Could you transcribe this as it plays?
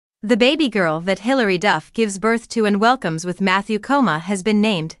The baby girl that Hilary Duff gives birth to and welcomes with Matthew Koma has been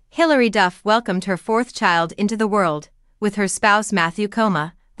named. Hilary Duff welcomed her fourth child into the world. With her spouse Matthew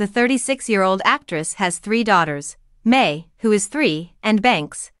Koma, the 36-year-old actress has 3 daughters, May, who is 3, and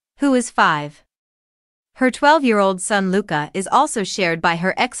Banks, who is 5. Her 12-year-old son Luca is also shared by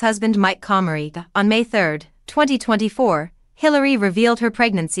her ex-husband Mike Comrie. On May 3, 2024, Hilary revealed her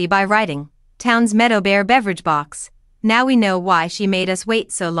pregnancy by writing, "Town's Meadow Bear Beverage Box. Now we know why she made us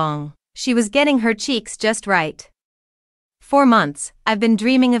wait so long. She was getting her cheeks just right. 4 months, I've been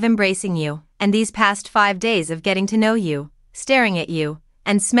dreaming of embracing you, and these past 5 days of getting to know you, staring at you,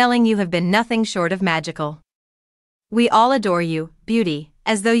 and smelling you have been nothing short of magical. We all adore you, beauty,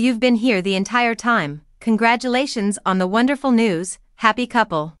 as though you've been here the entire time. Congratulations on the wonderful news, happy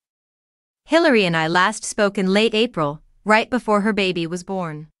couple." Hilary and I last spoke in late April, right before her baby was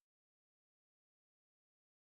born.